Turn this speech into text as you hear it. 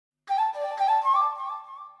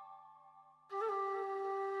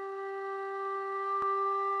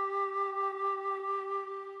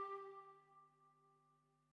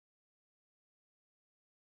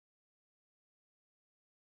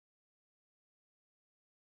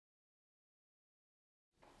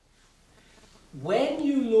when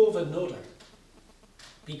you love another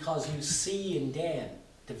because you see in them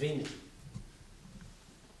divinity,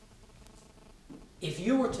 if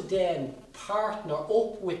you were to then partner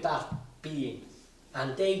up with that being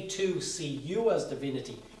and they too see you as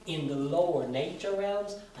divinity in the lower nature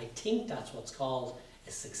realms, I think that's what's called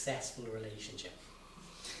a successful relationship.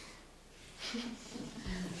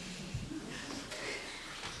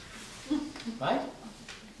 Right?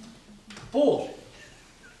 But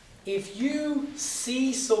if you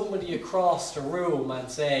see somebody across the room and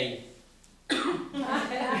say,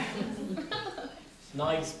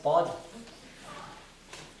 nice body,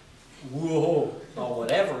 whoa, or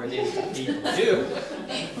whatever it is that people do,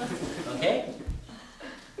 okay?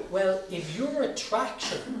 Well, if your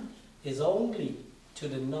attraction is only to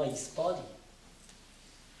the nice body,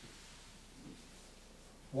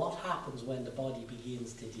 what happens when the body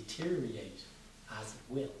begins to deteriorate, as it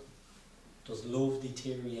will? Does love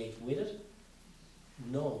deteriorate with it?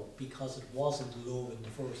 No, because it wasn't love in the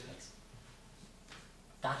first place.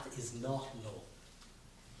 That is not love.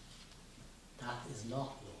 That is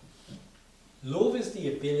not love. Love is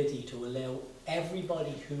the ability to allow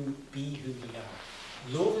everybody who be who they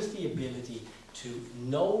are. Love is the ability to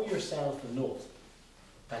know yourself enough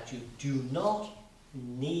that you do not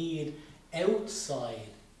need outside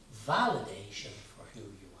validation